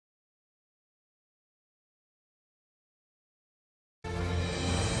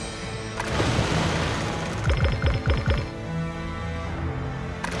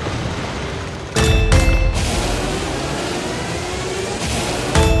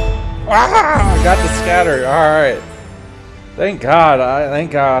Ah! I got the scatter. Alright. Thank God.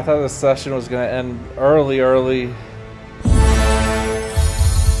 Thank God. I thought the session was going to end early.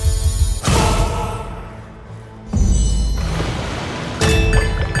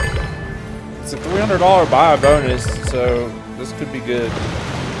 It's a $300 buy bonus, so this could be good.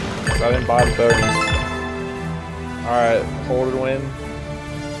 So I didn't buy the bonus. Alright, hold and win.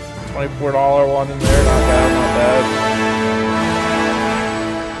 $24 one in there, not bad, not bad.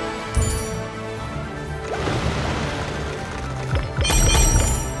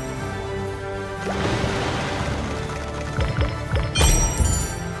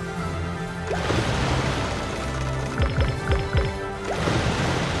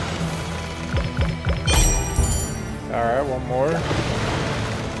 Alright, one more.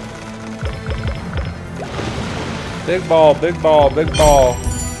 Big ball, big ball, big ball.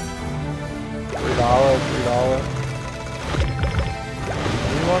 $3, $3.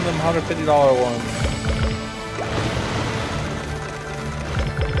 Any one of them $150 ones.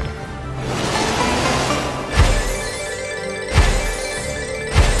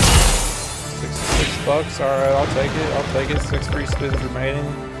 $66. Alright, I'll take it. I'll take it. 6 free spins remaining.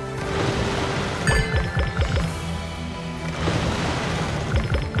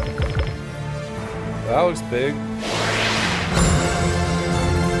 That looks big.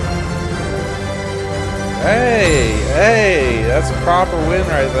 Hey, that's a proper win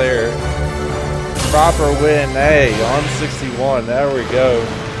right there. Proper win, hey, on 61, there we go.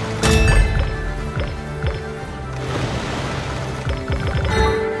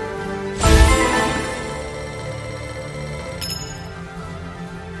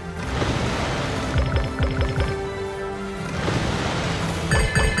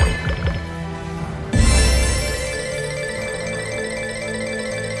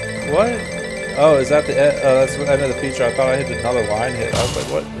 What? Oh, is that the end? Oh, that's the end of the feature. I thought I hit another line hit. I was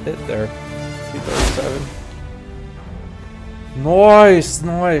like, what hit there? 237. Nice,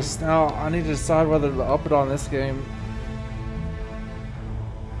 nice. Now I need to decide whether to up it on this game.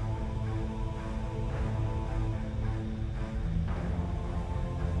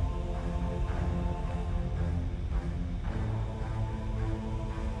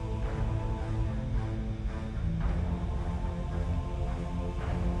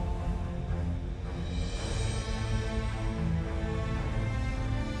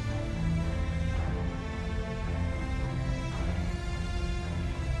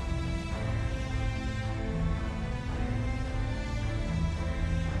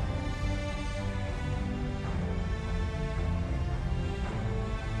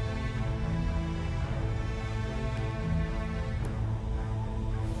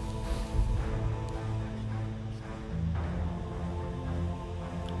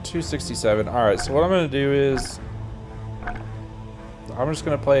 $267. Alright, so what I'm going to do is I'm just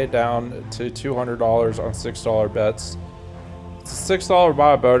going to play it down to $200 on $6 bets. It's a $6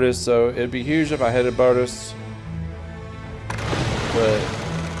 buy bonus, so it'd be huge if I hit a bonus. But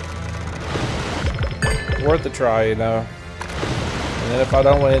worth a try, you know. And then if I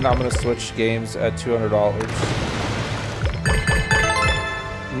don't win, I'm going to switch games at $200.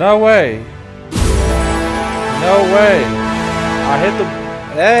 No way. No way. I hit the...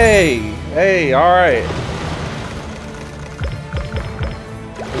 Hey, alright.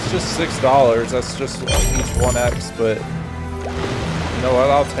 It's just $6. That's just each 1x, but you know what?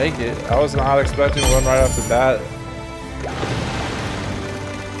 I'll take it. I was not expecting one right off the bat.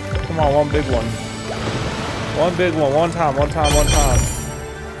 Come on, one big one. One big one. One time. One time.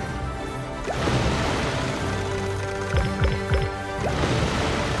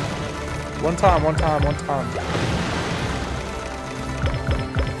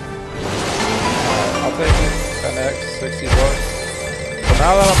 I'll take it. 10x, $60. But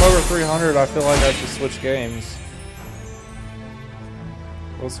now that I'm over 300, I feel like I should switch games.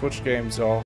 We'll switch games, y'all.